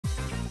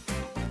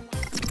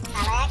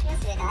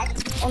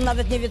On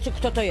nawet nie wie,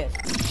 kto to jest.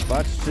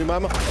 Patrz,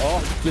 trzymam.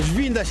 O, coś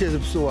winda się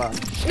zepsuła.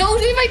 No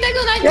używaj tego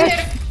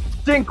najpierw!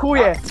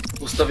 Dziękuję!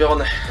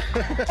 Ustawione.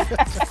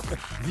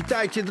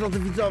 Witajcie drodzy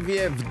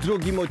widzowie w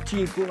drugim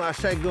odcinku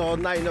naszego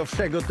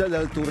najnowszego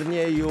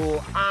teleturnieju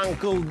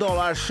Wujka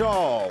Dolara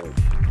Show.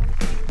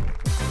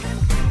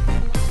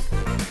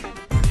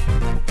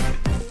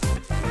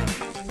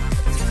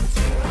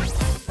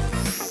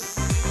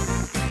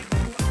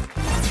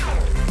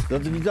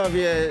 Drodzy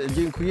widzowie,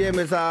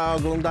 dziękujemy za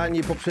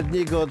oglądanie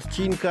poprzedniego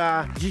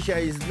odcinka.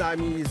 Dzisiaj z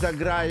nami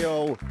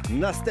zagrają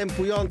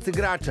następujący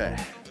gracze.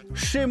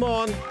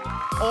 Szymon,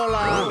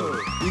 Ola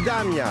i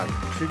Damian.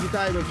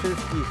 Przywitajmy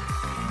wszystkich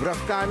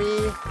brawkami.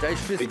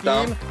 Cześć wszystkim.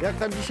 Witam. Jak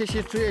tam dzisiaj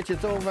się czujecie?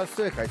 Co u was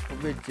słychać?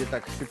 Powiedzcie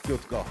tak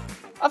szybciutko.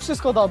 A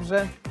wszystko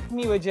dobrze.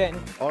 Miły dzień.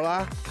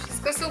 Ola?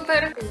 Wszystko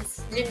super,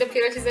 więc dzień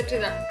dopiero się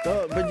zaczyna.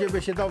 To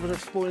będziemy się dobrze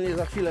wspólnie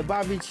za chwilę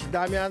bawić.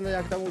 Damian,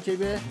 jak tam u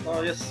ciebie?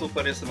 No jest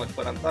super, jestem na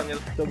kwarantannie.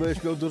 To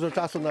będziesz miał dużo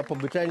czasu na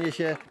pobyczenie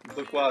się.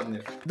 Dokładnie.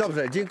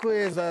 Dobrze,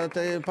 dziękuję za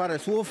te parę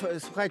słów.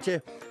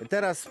 Słuchajcie,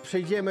 teraz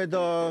przejdziemy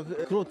do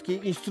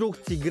krótkiej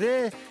instrukcji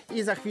gry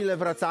i za chwilę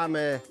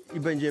wracamy i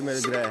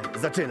będziemy grę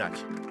zaczynać.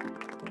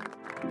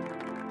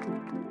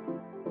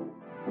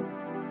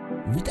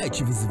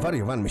 Witajcie w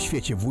zwariowanym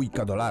świecie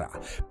Wujka Dolara.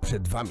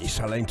 Przed wami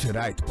szaleńczy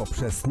rajd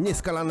poprzez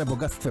nieskalane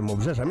bogactwem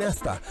obrzeża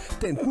miasta,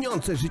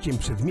 tętniące życiem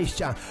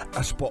przedmieścia,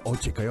 aż po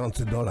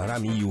ociekające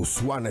dolarami i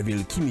usłane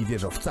wielkimi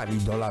wieżowcami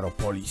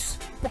Dolaropolis.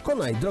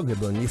 Pokonaj drogę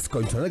do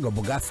nieskończonego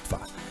bogactwa.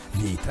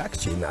 W jej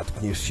trakcie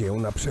natkniesz się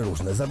na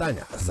przeróżne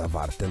zadania,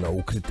 zawarte na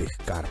ukrytych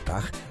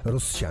kartach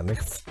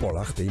rozsianych w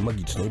polach tej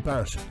magicznej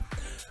planszy.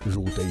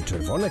 Żółte i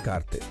czerwone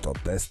karty to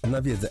test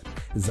na wiedzę,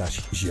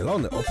 zaś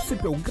zielone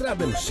obsypią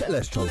gradem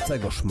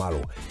szeleszczącego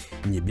szmalu.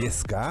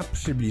 Niebieska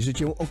przybliży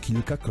cię o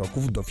kilka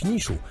kroków do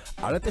finiszu,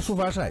 ale też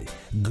uważaj,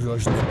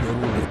 groźne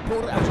pioruny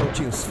porażą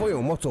cię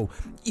swoją mocą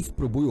i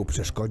spróbują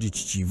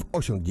przeszkodzić ci w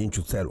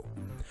osiągnięciu celu.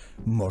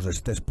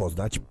 Możesz też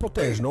poznać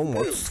potężną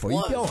moc swojej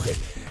piąchy,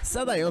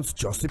 zadając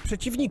ciosy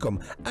przeciwnikom,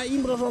 a i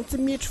mrożący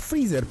miecz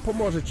Freezer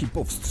pomoże ci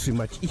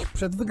powstrzymać ich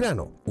przed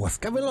wygraną.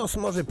 Łaskawy los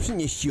może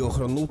przynieść ci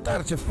ochronną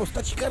tarczę w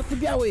postaci karty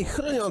białej,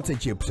 chroniącej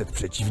cię przed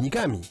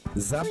przeciwnikami.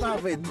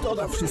 Zabawy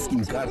doda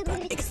wszystkim karta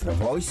Extra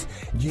Voice,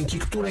 dzięki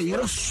której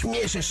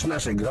rozśmieszysz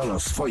nasze grono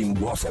swoim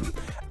głosem,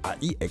 a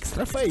i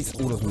Extra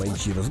Face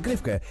urozmaici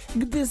rozgrywkę,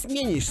 gdy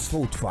zmienisz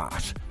swą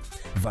twarz.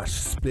 Wasz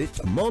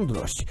spryt,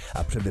 mądrość,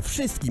 a przede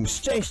wszystkim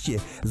szczęście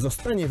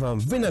zostanie wam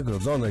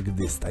wynagrodzone,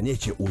 gdy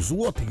staniecie u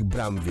złotych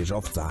bram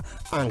wieżowca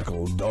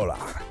Wujka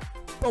Dolara.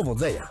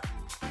 Powodzenia!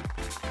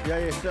 Ja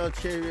jeszcze od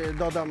siebie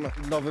dodam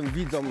nowym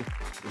widzom,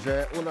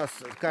 że u nas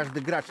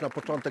każdy gracz na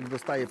początek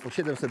dostaje po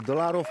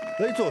 $700.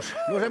 No i cóż,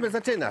 możemy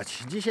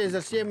zaczynać. Dzisiaj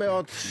zaczniemy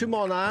od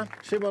Szymona.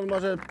 Szymon,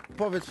 może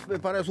powiedz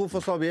parę słów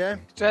o sobie.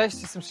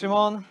 Cześć, jestem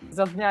Szymon.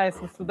 Za dnia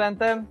jestem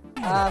studentem,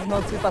 a w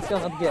nocy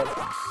pasjonat gier.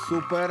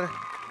 Super.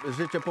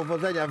 Życzę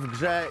powodzenia w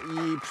grze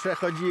i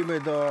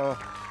przechodzimy do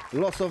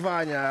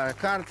losowania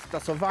kart,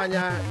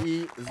 tasowania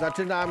i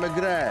zaczynamy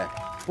grę.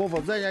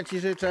 Powodzenia ci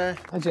życzę.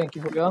 A dzięki,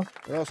 Wujo.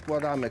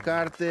 Rozkładamy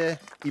karty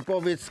i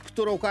powiedz,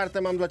 którą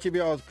kartę mam dla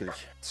ciebie odkryć.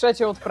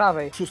 Trzecią od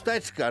prawej.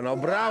 Szósteczka, no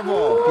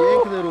brawo,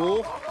 piękny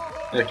ruch.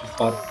 Jaki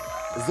fart.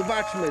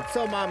 Zobaczmy,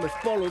 co mamy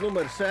w polu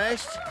numer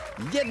 6.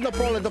 Jedno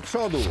pole do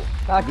przodu.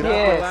 Tak jest.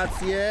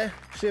 Gratulacje.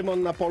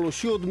 Szymon na polu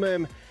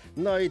 7.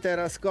 No i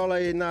teraz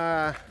kolej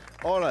na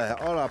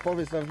Ola,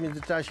 powiedz nam w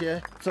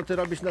międzyczasie, co ty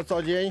robisz na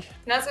co dzień?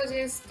 Na co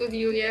dzień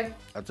studiuję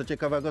A co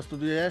ciekawego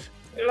studiujesz?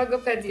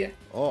 logopedię.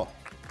 O,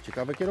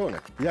 ciekawy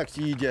kierunek. Jak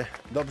ci idzie?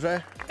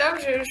 Dobrze?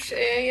 Dobrze, już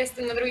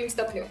jestem na 2.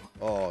 stopniu.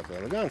 O, to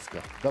elegancko.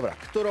 Dobra,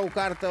 którą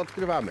kartę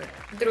odkrywamy?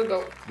 Drugą,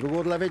 Drugą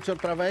od lewej czy od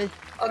prawej?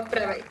 od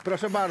prawej.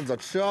 Proszę bardzo,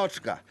 3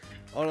 oczka.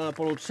 Ola na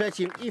polu 3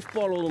 i w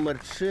polu numer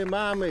 3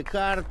 mamy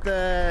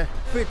kartę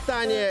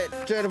pytanie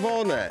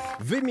czerwone.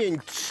 Wymień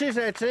 3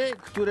 rzeczy,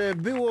 które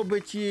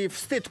byłoby ci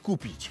wstyd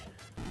kupić.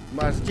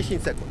 Masz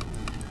 10 sekund.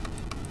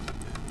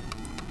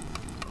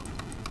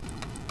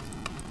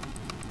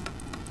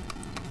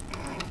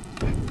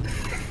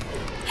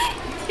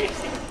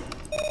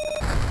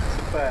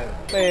 Super.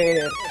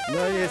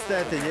 No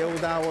niestety nie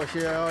udało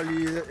się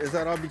Oli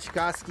zarobić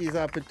kaski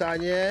za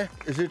pytanie.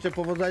 Życzę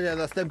powodzenia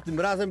następnym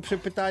razem przy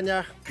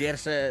pytaniach.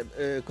 Pierwsze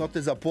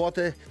koty za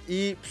płoty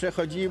i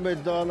przechodzimy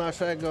do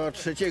naszego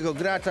trzeciego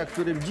gracza,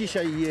 którym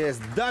dzisiaj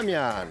jest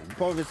Damian.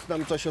 Powiedz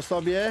nam coś o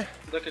sobie.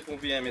 Tak jak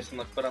mówiłem, jestem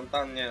na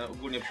kwarantannie,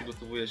 ogólnie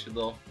przygotowuję się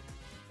do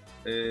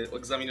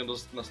egzaminu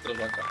na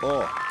strażaka.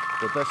 O,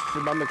 to też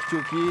trzymamy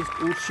kciuki.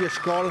 Ucz się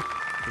szkol,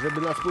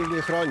 żeby nas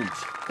później chronić.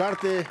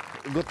 Karty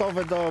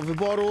gotowe do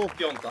wyboru.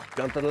 Piąta.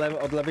 Piąta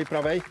od lewej,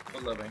 prawej.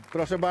 Od lewej.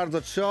 Proszę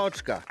bardzo, 3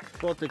 oczka.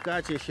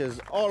 Spotykacie się z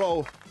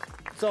Olą.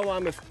 Co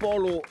mamy w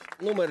polu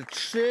numer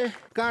 3?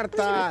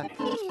 Karta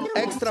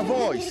Extra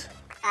Voice.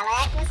 Ale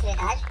jak nie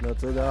słychać? No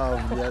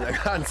cudownie,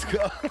 elegancko.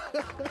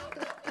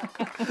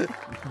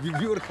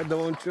 Wiewiórka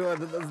dołączyła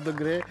do nas do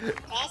gry.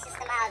 Cześć,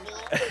 jestem Albi.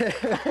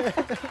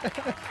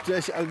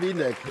 Cześć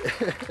Albinek.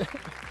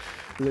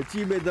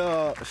 Lecimy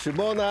do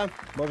Szymona.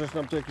 Możesz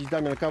nam tu jakiś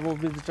Damian kawał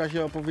w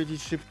międzyczasie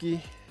opowiedzieć szybki?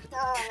 No,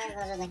 nie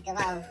za żadnych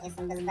kawałów,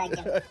 jestem bez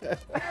bekiem.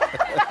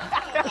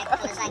 Jak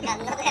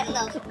koleżanka nade mną.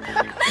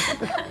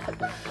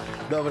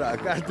 Dobra,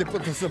 karty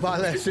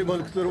potasowane.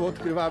 Szymon, którą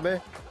odkrywamy?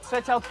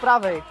 Trzecia od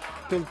prawej.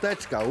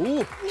 Piąteczka.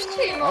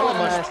 Szymon! Ale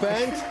masz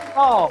pęd.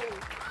 O!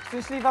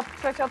 Szczęśliwa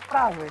trzecia od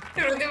prawej.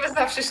 Rudy ma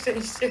zawsze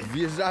szczęście.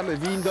 Wjeżdżamy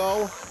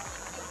windą.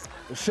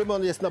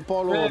 Szymon jest na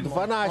polu Szymon,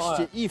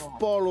 12 i w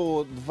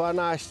polu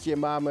 12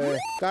 mamy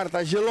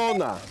karta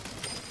zielona.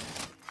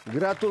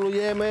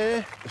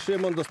 Gratulujemy.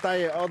 Szymon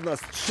dostaje od nas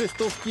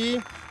 300.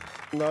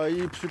 No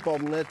i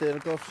przypomnę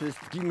tylko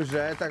wszystkim,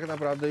 że tak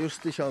naprawdę już z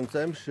 1000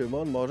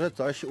 Szymon może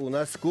coś u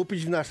nas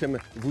kupić w naszym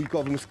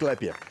wujkowym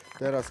sklepie.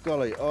 Teraz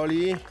kolej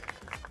Oli.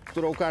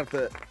 Którą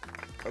kartę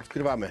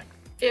odkrywamy?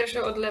 Pierwszą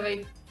od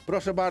lewej.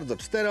 Proszę bardzo,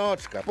 4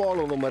 oczka. W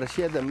polu numer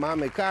 7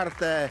 mamy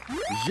kartę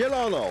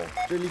zieloną,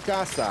 czyli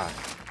kasa.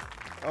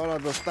 Ola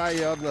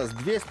dostaje od nas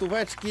 2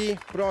 stóweczki.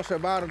 Proszę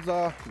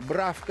bardzo,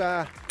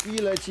 brawka. I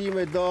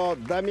lecimy do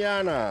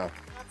Damiana.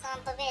 No co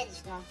mam powiedzieć,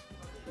 no.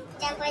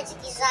 Chciałem powiedzieć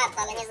jakiś żart,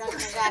 ale nie znam tego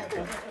żartu.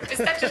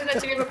 Wystarczy, że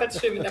na ciebie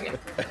popatrzymy, Damian.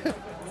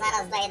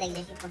 Zaraz dojdę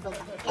gdzieś i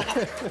poszukam.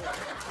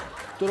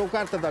 Którą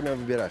kartę, Damian,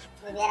 wybierasz?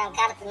 Wybieram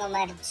kartę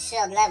numer 3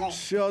 od lewej.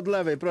 3 od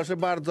lewej, proszę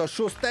bardzo,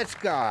 6.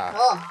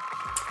 O!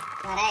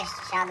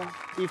 Nareszcie, siadło.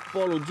 I w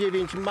polu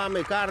 9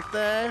 mamy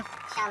kartę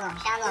Siano,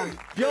 siano.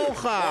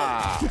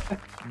 Piącha.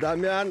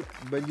 Damian,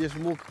 będziesz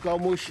mógł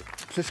komuś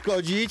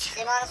przeszkodzić.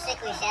 Szymon,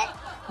 szykuj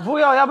się.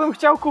 Wujo, ja bym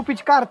chciał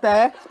kupić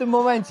kartę w tym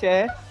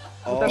momencie.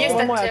 O, To Nie była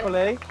stać moja cię.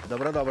 kolej.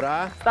 dobra,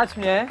 dobra. Stać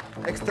mnie.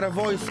 Extra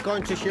Voice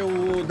kończy się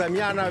u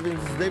Damiana,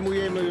 więc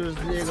zdejmujemy już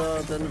z niego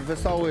ten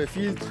wesoły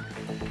filtr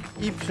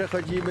i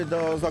przechodzimy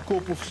do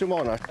zakupów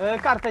Szymona.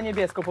 Kartę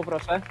niebieską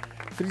poproszę.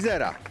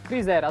 Freezera.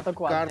 Freezera,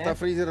 dokładnie. Karta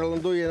Freezer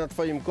ląduje na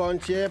twoim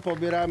koncie,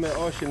 pobieramy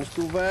 8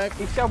 stówek.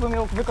 I chciałbym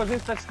ją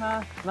wykorzystać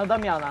na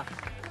Damiana.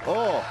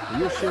 O,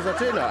 już się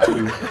zaczyna.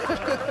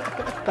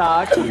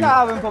 Tak,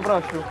 ja bym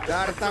poprosił.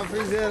 Karta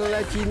Freezer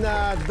leci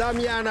na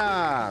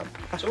Damiana.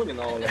 Czemu nie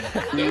na Ole?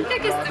 Ja i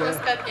tak jestem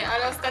ostatnia,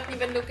 ale ostatni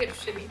będą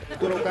pierwszymi.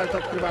 Którą kartę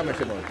odkrywamy,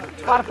 Szymon?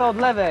 Czwarta od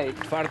lewej.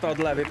 4 od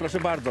lewej, proszę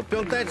bardzo.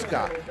 5.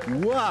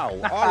 Wow,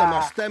 ale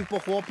masz tempo,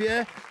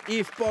 chłopie.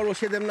 I w polu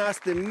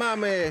 17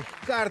 mamy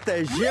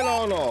kartę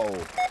zieloną.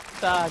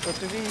 Tak,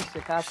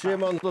 oczywiście, kasa.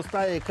 Szymon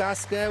dostaje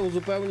kaskę,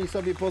 uzupełni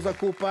sobie po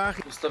zakupach,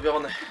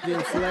 Ustawione.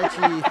 więc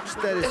leci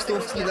 4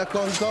 stówki na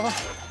konto.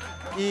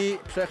 I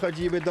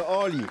przechodzimy do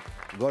Oli.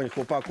 Goń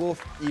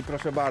chłopaków i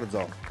proszę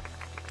bardzo.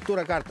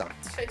 Która karta?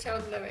 Trzecia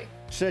od lewej.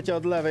 3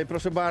 od lewej,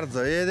 proszę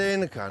bardzo.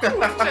 1.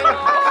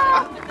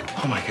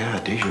 Oh my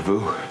god, déjà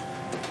vu.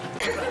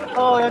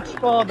 O, jak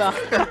szkoda.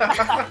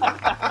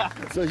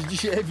 Coś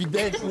dzisiaj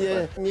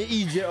ewidentnie nie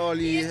idzie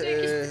Oli Jeszcze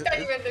jakieś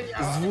pytanie będę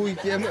miała. z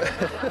wujkiem.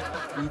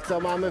 I co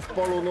mamy w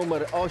polu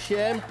numer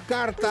 8?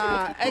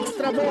 Karta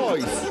Extra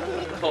Voice.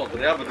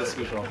 Dobra, ja będę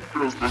słyszał.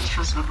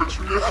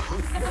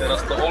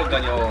 Teraz to Olga,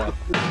 nie Ola.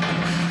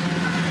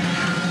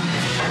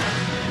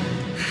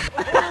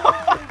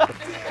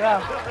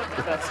 Tak,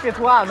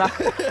 Świetłana.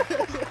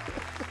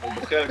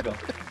 Albo Helga.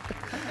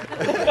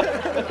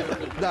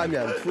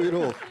 Damian, twój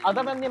ruch. A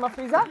Damian nie ma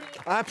Freeza?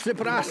 A,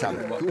 przepraszam.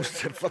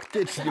 Kurczę,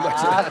 faktycznie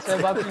macie A, rację.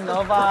 trzeba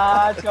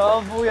pilnować,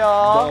 o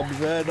wujo.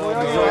 Dobrze, Wujo,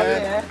 dobrze.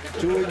 ładnie.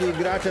 Czujni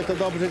gracze to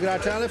dobrzy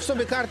gracze, ale w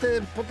sobie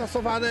karty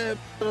potasowane,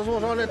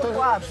 rozłożone to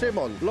Dokładnie.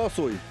 Szymon,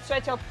 losuj.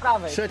 Trzecia od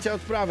prawej. 3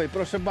 od prawej,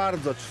 proszę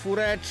bardzo,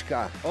 4.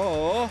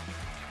 O,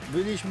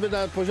 byliśmy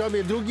na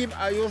poziomie 2,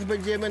 a już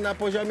będziemy na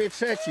poziomie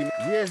 3.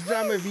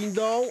 Wjeżdżamy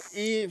windą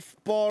i w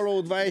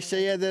polu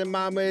 21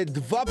 mamy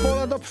 2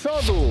 pola do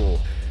przodu.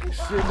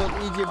 Szymon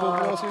idzie po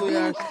prostu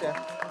jak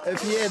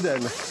Oczywiście.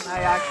 F1. A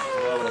jak?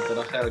 Dobra,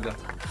 teraz Helga.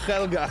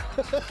 Helga.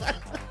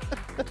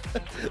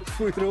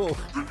 Twój ruch.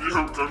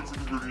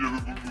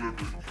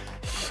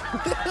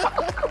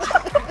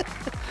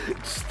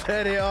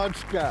 4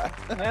 oczka.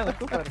 Nie, no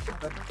super,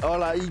 super.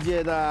 Ola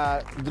idzie na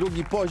 2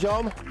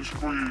 poziom.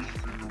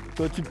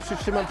 To ci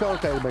przytrzymam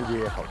piątkę, jak będzie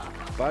jechał.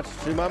 Patrz,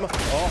 trzymam.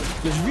 O,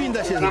 już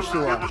winda się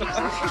zepsuła.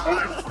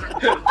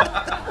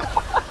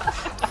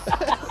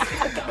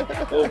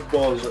 O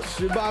Boże.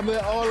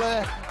 Trzymamy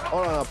Olę.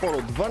 Ola na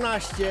polu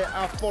 12,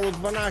 a w polu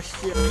 12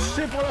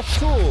 3 pola w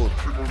przód.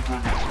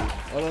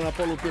 Ola na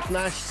polu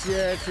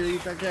 15, czyli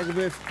tak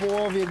jakby w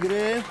połowie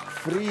gry.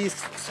 Freeze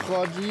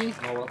schodzi.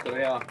 Dobra, to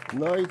ja.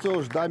 No i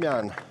cóż,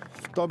 Damian,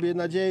 w tobie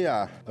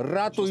nadzieja.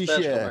 Ratuj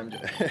Szósteczka się. będzie.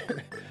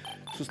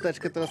 6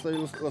 teraz sobie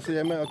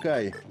losujemy,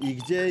 okej. I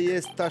gdzie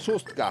jest ta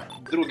 6?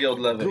 Drugie od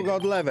lewej. 2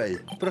 od lewej.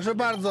 Proszę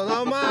bardzo,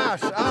 no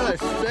masz, ale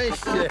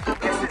szczęście.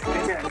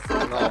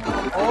 No,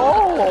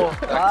 O,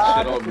 tak to się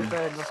tak, robi.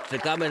 tego.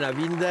 Czekamy na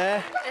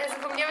windę. Ja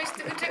zapomniałam miałeś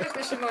tego czegoś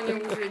na Szymonie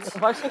użyć.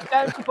 Właśnie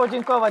chciałem ci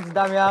podziękować,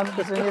 Damian,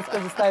 że nie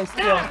skorzystałeś z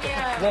piątki.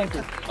 Dzięki.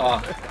 A,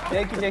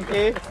 Dzięki.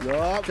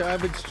 No, trzeba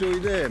być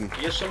czujnym.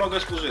 jeszcze mogę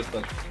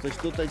skorzystać. Ktoś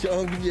tutaj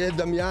ciągnie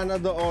Damiana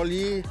do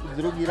Oli,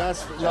 drugi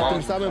raz na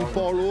tym samym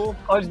polu.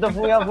 Chodź do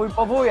wuja, wuj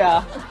po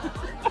wuja.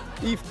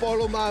 I w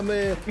polu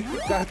mamy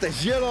kartę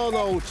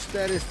zieloną,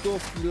 400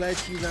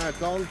 leci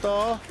na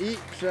konto i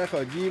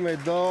przechodzimy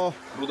do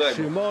Rudego.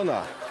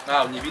 Szymona.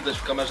 A, nie widać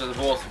w kamerze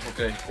włosów,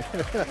 okej.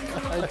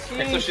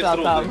 Jak coś Cisza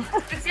jest tam. rudy.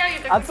 Specjalnie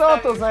tak A co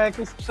ustawił. to za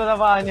jakieś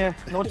sprzedawanie?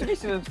 No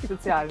oczywiście, że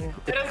specjalnie.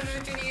 Teraz w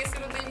życiu nie jest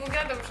rudy i mu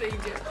gada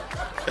przejdzie.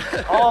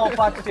 O,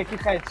 patrzcie, jaki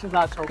hejt się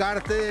zaczął.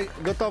 Karty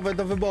gotowe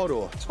do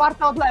wyboru.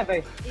 Czwarta od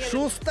lewej.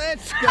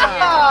 Szósteczka!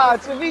 A,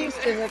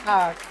 oczywiście, że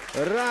tak.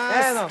 Raz,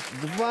 Nie no.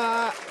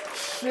 2,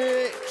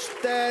 3,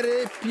 4,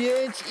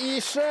 5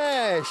 i 6.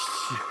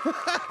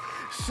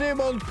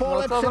 Szymon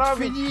pole No co przed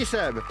zrobić?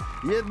 finiszem.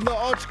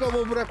 Jedno oczko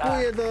mu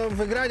brakuje do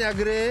wygrania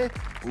gry.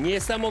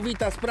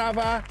 Niesamowita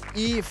sprawa.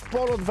 I w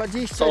polu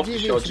Cofnij się,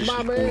 29 oczyścić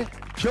mamy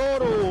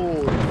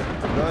piorun.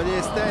 No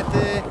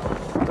niestety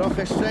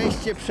trochę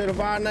szczęście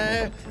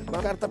przerwane.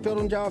 Karta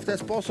piorun działa w ten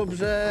sposób,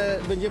 że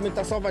będziemy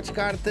tasować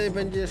karty,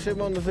 będzie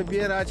Szymon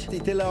wybierać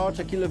i tyle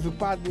oczek, ile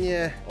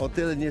wypadnie, o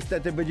tyle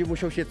niestety będzie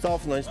musiał się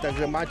cofnąć,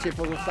 także macie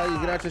pozostali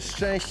gracze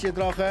szczęście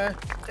trochę.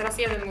 Teraz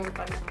jeden mu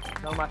wypadnie.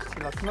 No masz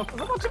los. No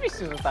to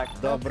oczywiście, że tak.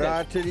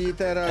 Dobra, czyli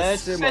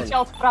teraz Szymon. Trzecia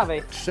od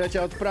prawej.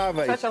 Trzecia od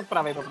prawej. Trzecia od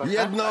prawej po prostu.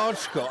 Jedno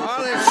oczko,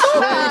 ale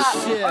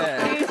szczęście!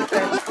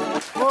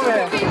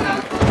 Mówię.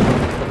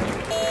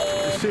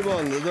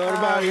 Szymon,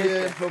 normalnie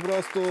wiecie. po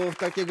prostu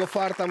takiego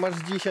farta masz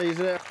dzisiaj,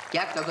 że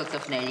Jak to go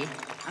cofnęli?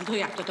 A to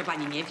jak to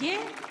pani nie wie?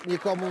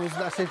 nikomu z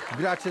naszych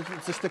graczy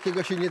coś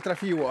takiego się nie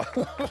trafiło.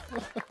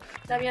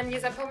 Damian, nie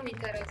zapomnij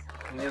teraz.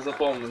 Nie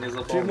zapomnę.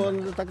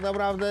 Szymon, tak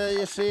naprawdę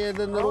jeszcze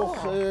jeden ruch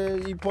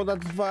i ponad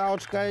 2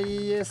 oczka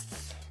i jest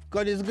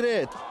koniec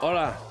gry.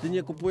 Ola, ty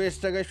nie kupujesz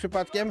czegoś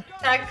przypadkiem?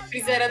 Tak,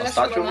 Freezera na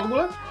Stacie w Szymona.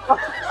 ogóle?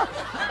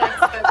 Tak,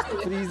 starcie.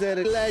 Freezer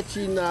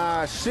leci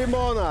na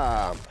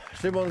Szymona.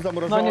 Szymon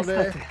zamrożony. No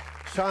niestety.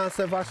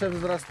 Szanse wasze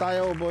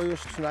wzrastają, bo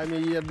już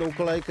przynajmniej jedną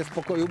kolejkę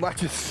spokoju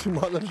macie z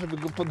Szymonem, żeby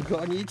go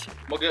podgonić.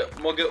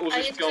 Mogę A użyć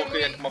jeszcze piąchy,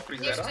 mój- jak ma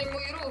Freezera? Jeszcze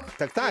mój ruch.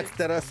 Tak,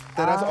 teraz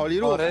A, Oli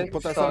ruch. sorry,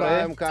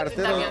 Potasowałem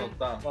karty. Damian.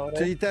 No, tak.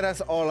 Czyli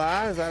teraz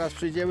Ola, zaraz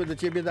przyjdziemy do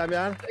ciebie,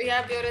 Damian.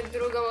 Ja biorę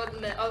drugą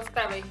od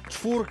prawej.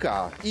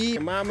 Czwórka. I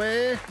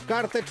mamy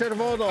kartę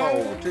czerwoną,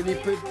 czyli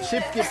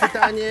szybkie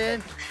pytanie.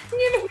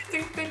 Nie lubię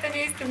tych pytań,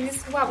 ja jestem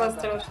niesłaba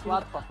strasznie.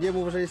 Łatwo. Nie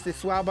mów, że jesteś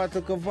słaba,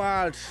 tylko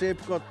walcz,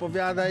 szybko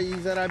odpowiadaj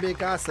i zarabiaj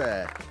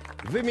kasę.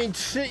 Wymień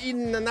 3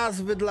 inne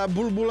nazwy dla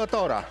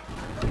bulbulatora.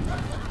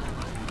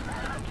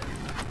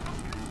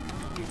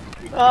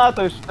 A,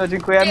 to już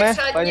dziękujemy.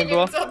 Pierwsza, Fajnie nie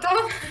było. wiem co to.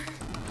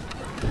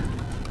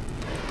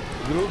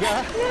 Druga?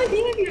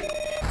 Nie wiem.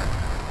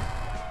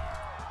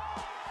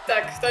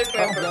 Tak, to jest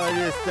moja No odpowiedź.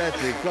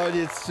 niestety,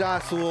 koniec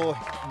czasu.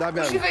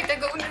 Damian, Używaj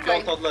tego, używaj.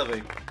 Piąta od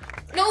lewej.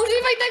 No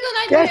używaj tego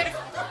Jest.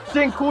 najpierw.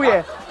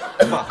 Dziękuję.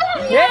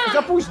 Nie,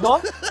 za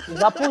późno.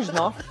 Za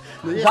późno.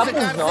 no Za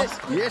późno.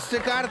 jeszcze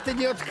karty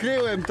nie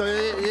odkryłem, to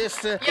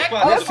jeszcze... Jak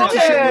Ale jeszcze ci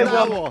nie, się no.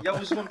 udało. Ja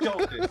używam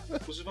piąchy.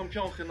 Używam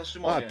piąchy na A,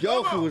 Szymonie.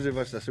 piąchu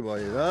używasz na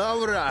Szymonie. No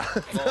dobra,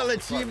 to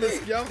lecimy z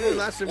piąchu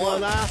na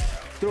Szymona.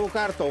 Którą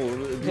kartą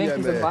Dzięki za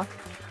bijemy, 2.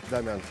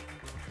 Damian?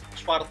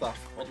 Czwarta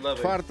od lewej.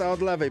 Czwarta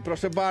od lewej,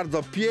 proszę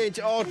bardzo, 5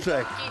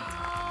 oczek.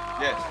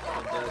 Jest.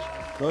 oddajesz.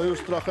 No już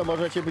trochę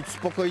możecie być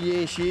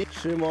spokojniejsi.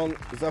 Szymon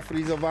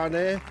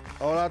zafrizowany.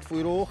 Ola,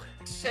 twój ruch.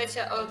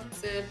 Trzecia od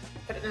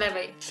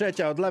lewej.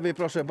 Trzecia od lewej,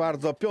 proszę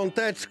bardzo,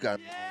 piąteczka.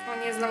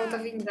 O nie, znowu ta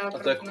winda. A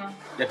tak, okrutna.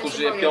 jak Ja się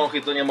użyję boję.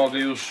 piąchy, to nie mogę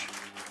już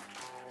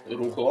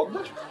ruchu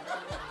oddać?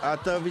 A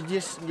to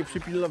widzisz, nie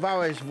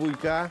przypilnowałeś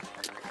wujka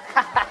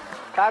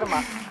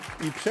Karma.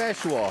 i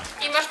przeszło.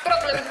 I masz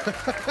problem.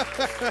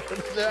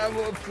 Trzeba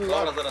było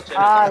Dobra, zaraz ciebie.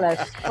 Ale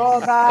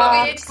szkoda.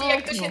 Powiedzieć ci,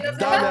 jak to się nazywa?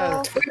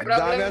 Damian, Twój problem.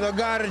 Damian,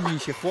 ogarnij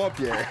się,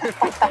 chłopie.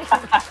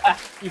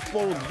 I w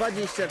polu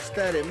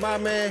 24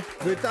 mamy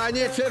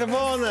pytanie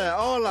czerwone.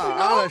 Ola,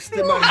 ależ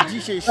ty masz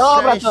dzisiaj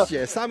Dobra, to-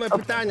 szczęście. Same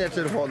pytania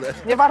czerwone.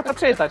 Nie warto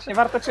czytać, nie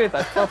warto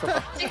czytać. Po co to?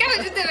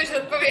 Ciekawe, czy ty byś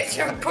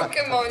odpowiedział o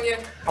Pokemonie.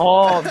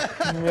 O,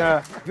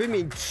 nie.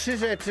 Wymień 3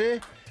 rzeczy,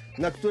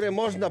 na które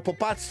można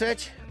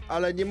popatrzeć,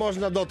 ale nie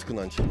można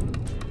dotknąć.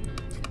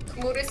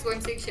 Chmury,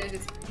 słońce i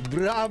księżyc.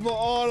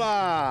 Brawo,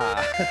 Ola!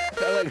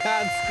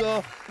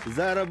 Elegancko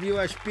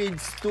zarobiłaś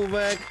 5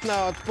 stówek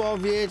na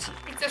odpowiedź.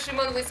 I co,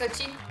 Szymon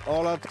wysoci?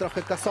 Ola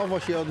trochę kasowo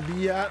się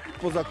odbija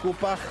po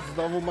zakupach.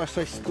 Znowu ma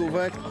 6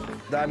 stówek.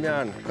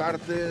 Damian,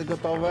 karty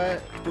gotowe.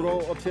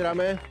 Którą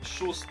otwieramy?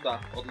 Szósta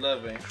od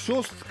lewej.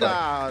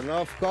 Szóstka!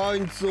 No w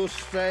końcu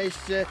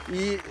szczęście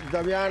i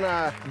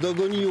Damiana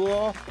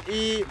dogoniło.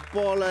 I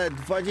pole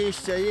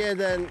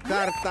 21,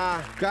 karta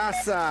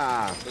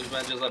kasa. Ktoś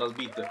będzie zaraz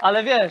bity.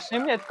 Ale wiesz, nie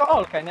mnie, tylko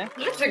Olkę, nie?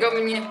 Dlaczego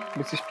mnie?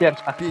 Bo jesteś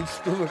pierwsza. 5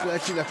 stówek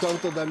leci na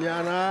konto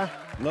Damiana.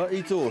 No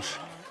i cóż,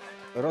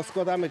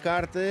 rozkładamy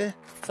karty.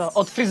 Co,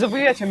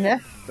 odfryzowujecie mnie?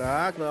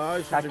 Tak, no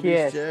i Tak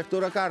rzeczywiście.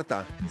 Która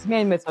karta?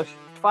 Zmieńmy coś.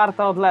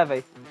 Czwarta od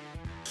lewej.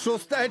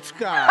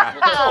 Szósteczka!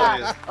 No to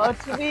jest.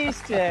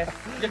 Oczywiście.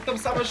 Jak tam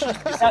same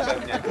szóstki są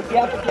pewnie.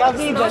 Ja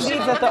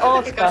widzę te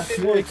oczka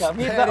wujka.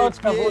 Widzę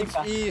oczka 5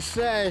 wujka. i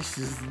 6.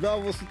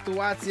 Znowu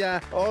sytuacja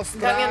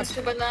ostra. Damian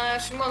chyba na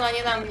Szymona,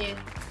 nie na mnie.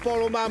 W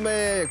polu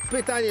mamy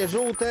pytanie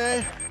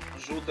żółte.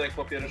 Żółte jak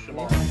papiery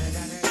Szymona.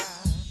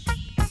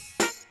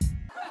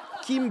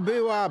 Kim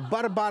była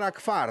Barbara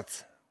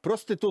Kwarc?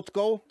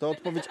 Prostytutką, to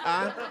odpowiedź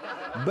A.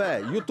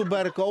 B.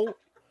 YouTuberką.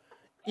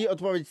 I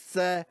odpowiedź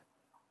C.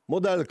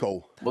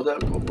 Modelką.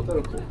 Modelką.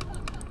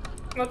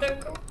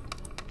 Modelką?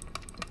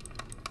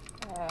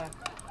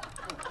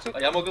 A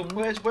ja mogę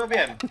powiedzieć, bo ja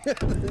wiem.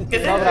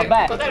 Dobra,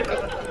 B. Modelką.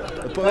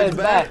 To Odpowiedź jest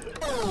B. B.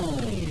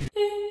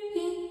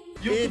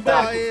 I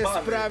to jest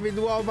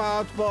prawidłowa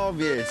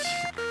odpowiedź.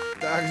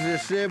 Także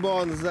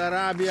Szymon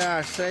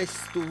zarabia 6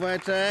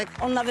 stóweczek.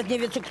 On nawet nie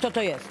wie, kto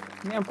to jest.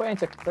 Nie mam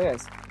pojęcia, kto to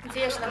jest.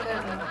 Wiesz na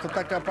pewno. To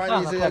taka pani,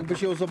 A, że na jakby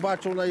się ją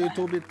zobaczył na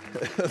YouTubie,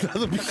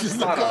 to by się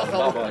Stara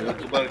zakochał. baba,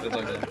 youtuberka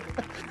taka.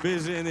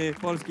 Wyżyny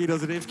polskiej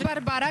rozrywki.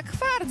 Barbara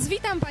Kwarc,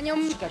 witam panią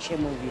Tak się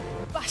mówi.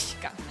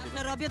 Baśka.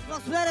 Robię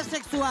atmosferę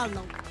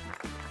seksualną.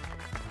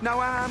 Now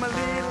I'm a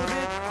little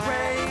bit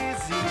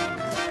crazy.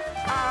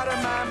 Out of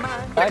my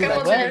mind. Tak, Taka tak,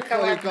 modelka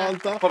Twoje ładna.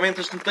 konto.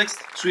 Pamiętasz ten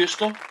tekst? Czujesz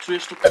to?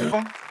 Czujesz to,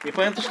 kurwa? Nie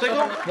pamiętasz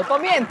tego? No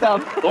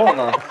pamiętam. To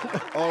ona.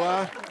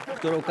 Ola,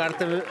 którą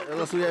kartę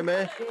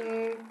losujemy?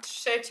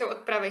 Trzecią od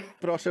prawej.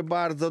 Proszę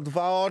bardzo,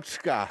 2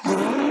 oczka.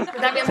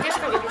 Damian, wiesz,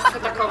 kogo musisz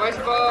atakować,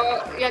 bo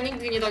ja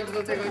nigdy nie dojdę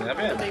do tego, Ja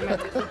wiem. do tej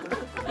mety.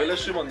 Byle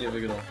Szymon nie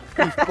wygrał.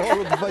 I w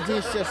polu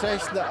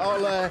 26 na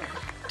Ole.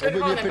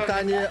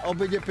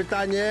 Oby nie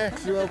pytanie.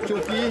 Trzymał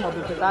kciuki.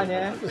 Oby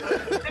pytanie.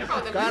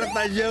 Czerwonym.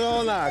 Karta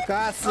zielona,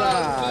 kasa.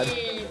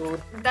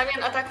 I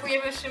Damian,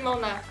 atakujemy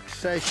Szymona.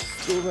 6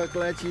 stówek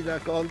leci na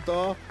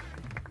konto.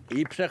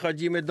 I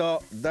przechodzimy do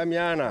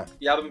Damiana.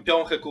 Ja bym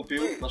piąchę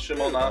kupił na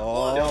Szymona.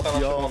 O, Piącha na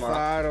Szymona.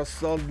 piącha,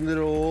 rozsądny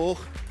ruch.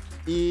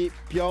 I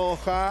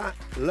piącha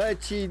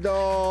leci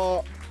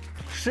do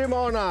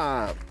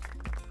Szymona.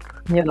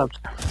 Niedobrze.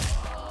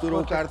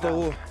 Którą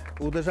kartą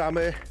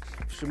uderzamy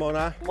w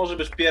Szymona? Może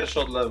być pierwszy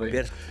od lewej.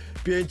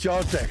 5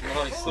 oczek.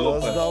 No i No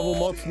super. znowu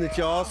mocny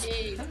cios.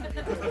 I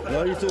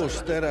No i cóż,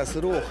 teraz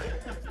ruch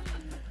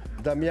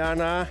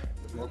Damiana.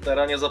 No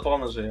teraz nie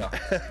zapomnę, że ja.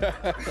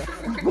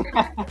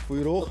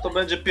 Twój ruch. To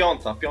będzie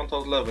piąta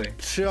od lewej.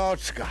 3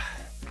 oczka.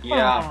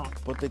 Ja.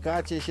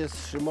 Spotykacie się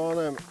z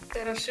Szymonem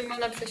teraz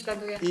Szymona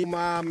prześladuje. i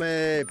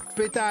mamy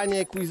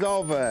pytanie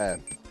quizowe.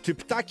 Czy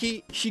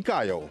ptaki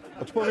sikają?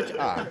 Odpowiedź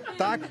A.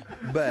 Tak.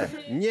 B.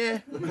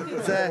 Nie.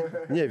 C.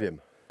 Nie wiem.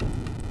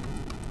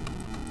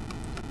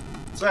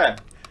 C.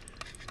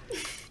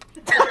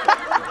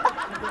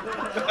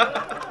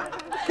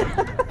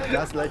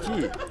 Czas leci.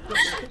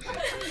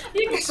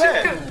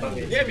 C.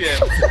 Nie wiem.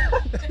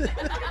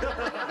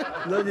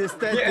 No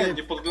niestety.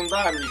 Nie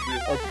podglądałem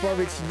nigdy.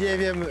 Odpowiedź nie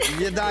wiem.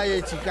 Nie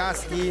daje ci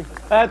kaski.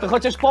 To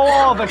chociaż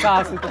połowę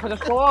kasy, to chociaż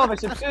połowę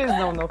się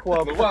przyznał, no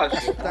chłop. No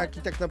właśnie.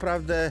 Ptaki tak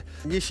naprawdę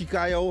nie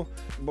sikają,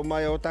 bo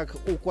mają tak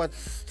układ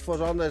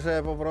stworzony,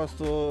 że po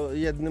prostu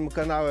jednym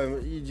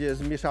kanałem idzie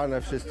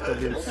zmieszane wszystko,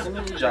 więc No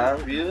nie widziałem.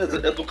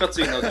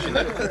 Edukacyjny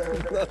odcinek.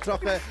 no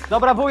trochę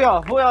Dobra,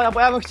 wujo, bo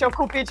ja bym chciał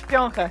kupić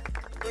piąchę.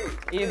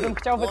 I bym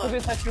chciał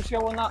wykorzystać już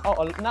ją na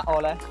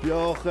Ole.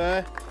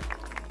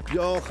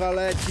 Piocha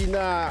leci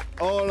na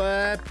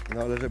Ole.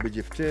 No ale żeby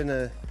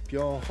dziewczyny,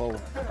 piąchą.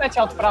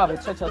 Trzecia od prawej.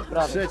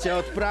 Trzecia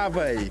od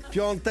prawej,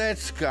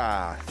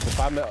 piąteczka.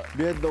 Cofamy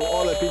biedną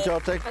Ole, 5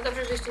 oczek. No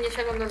dobrze, że jeszcze nie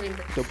siadam do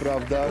windy. To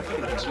prawda.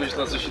 Czułeś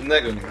na coś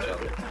innego nie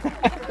musiałem.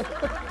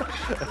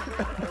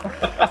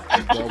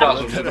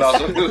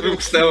 Przepraszam.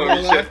 Wymknęło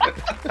mi się.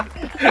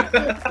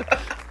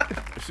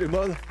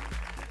 Szymon,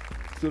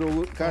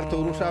 którą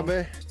kartą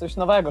ruszamy? Coś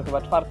nowego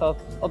chyba, czwarta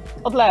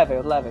od lewej.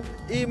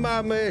 I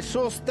mamy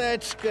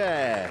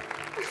szósteczkę.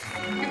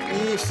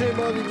 I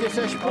Szymon idzie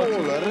 6 pól.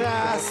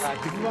 Raz,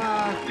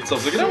 dwa, I co,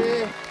 wygrał?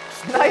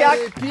 3, No jak?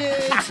 4, 5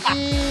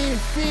 i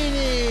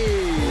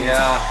finish!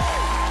 Ja.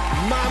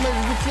 Mamy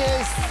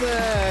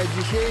zwycięzcę!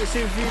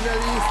 Dzisiejszym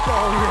finalistą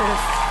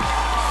jest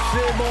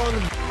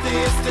Szymon. Ty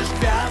jesteś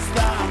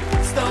gwiazda,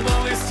 z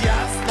tobą jest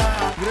jasna.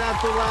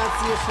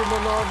 Gratulacje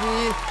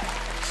Szymonowi.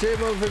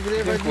 Szymon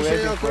wygrywa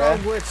dzisiaj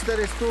okrągłe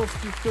 400,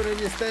 które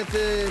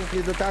niestety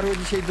nie dotarły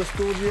dzisiaj do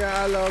studia,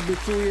 ale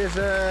obiecuję,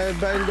 że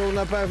będą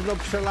na pewno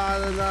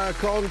przelane na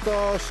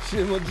konto.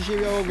 Szymon dzisiaj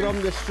miał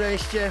ogromne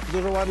szczęście,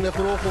 dużo ładnych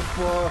ruchów,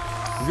 po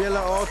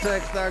wiele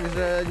oczek,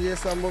 także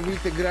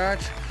niesamowity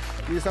gracz,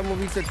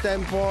 niesamowite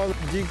tempo.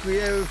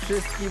 Dziękujemy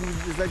wszystkim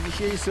za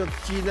dzisiejszy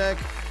odcinek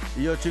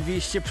i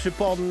oczywiście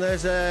przypomnę,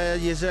 że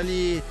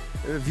jeżeli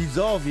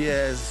widzowie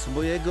z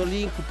mojego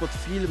linku pod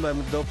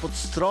filmem do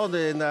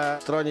podstrony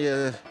na stronie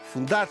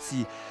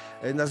fundacji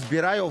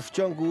nazbierają w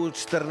ciągu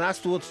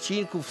 14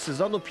 odcinków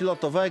sezonu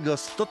pilotowego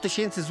 100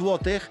 000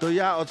 złotych, to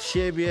ja od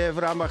siebie w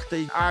ramach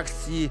tej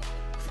akcji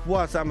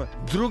wpłacam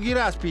drugi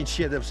raz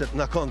 5700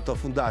 na konto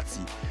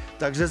fundacji.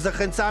 Także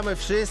zachęcamy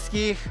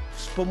wszystkich,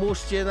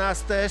 wspomóżcie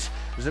nas też,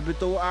 żeby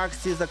tą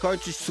akcję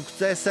zakończyć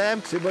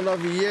sukcesem.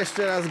 Szymonowi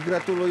jeszcze raz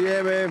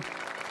gratulujemy.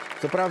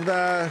 Co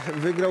prawda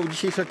wygrał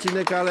dzisiejszy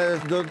odcinek, ale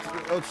do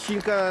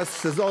odcinka z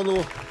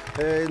sezonu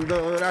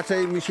no,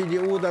 raczej mi się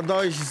nie uda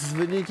dojść z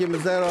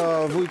wynikiem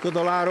 0 Wujko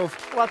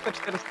Dolarów. Łatwe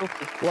 400.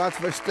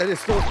 Łatwe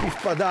 400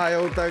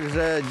 wpadają,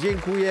 także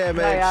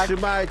dziękujemy,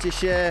 trzymajcie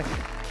się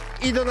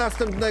i do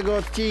następnego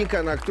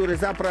odcinka, na który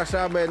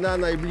zapraszamy na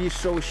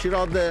najbliższą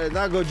środę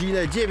na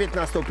godzinę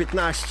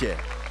 19:15.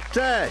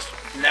 Cześć!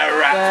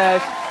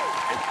 Cześć!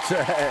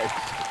 Cześć!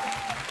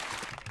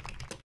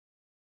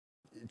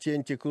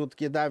 Cięcie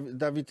krótkie.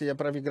 Dawid, ja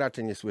prawie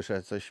graczy nie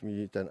słyszę. Coś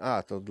mi ten...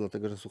 A, to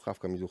dlatego, że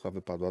słuchawka mi z ucha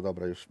wypadła.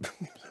 Dobra, już.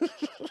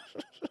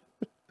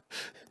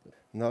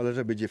 No ale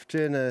żeby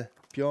dziewczyny,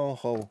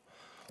 piąchą,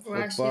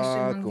 Właśnie,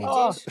 chłopaku.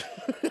 Szymon, widzisz?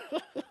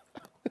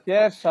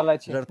 Pierwsza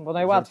leci, bo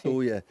najłatwiej.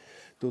 Żartuję.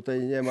 Tutaj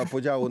nie ma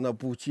podziału na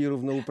płci,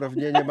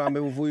 równouprawnienie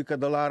mamy u Wujka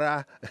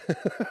Dolara.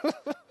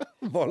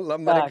 Wolna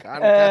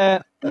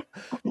amerykanka.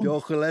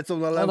 Piochy lecą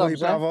na lewo i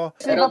prawo.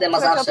 Rudy ma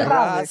zawsze.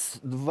 Raz,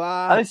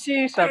 dwa. Ale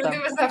cisza tam. Rudy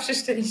ma zawsze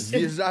szczęście.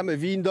 Zjeżdżamy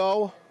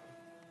windą.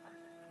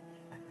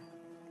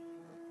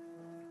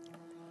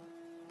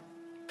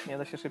 Nie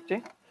da się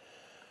szybciej?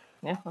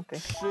 Nie? Okej.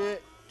 3,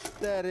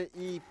 4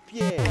 i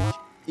 5.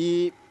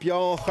 I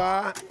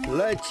piącha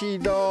leci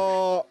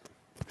do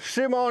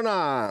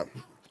Szymona.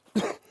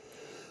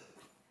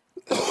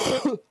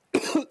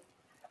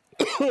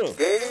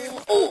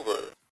 Game over.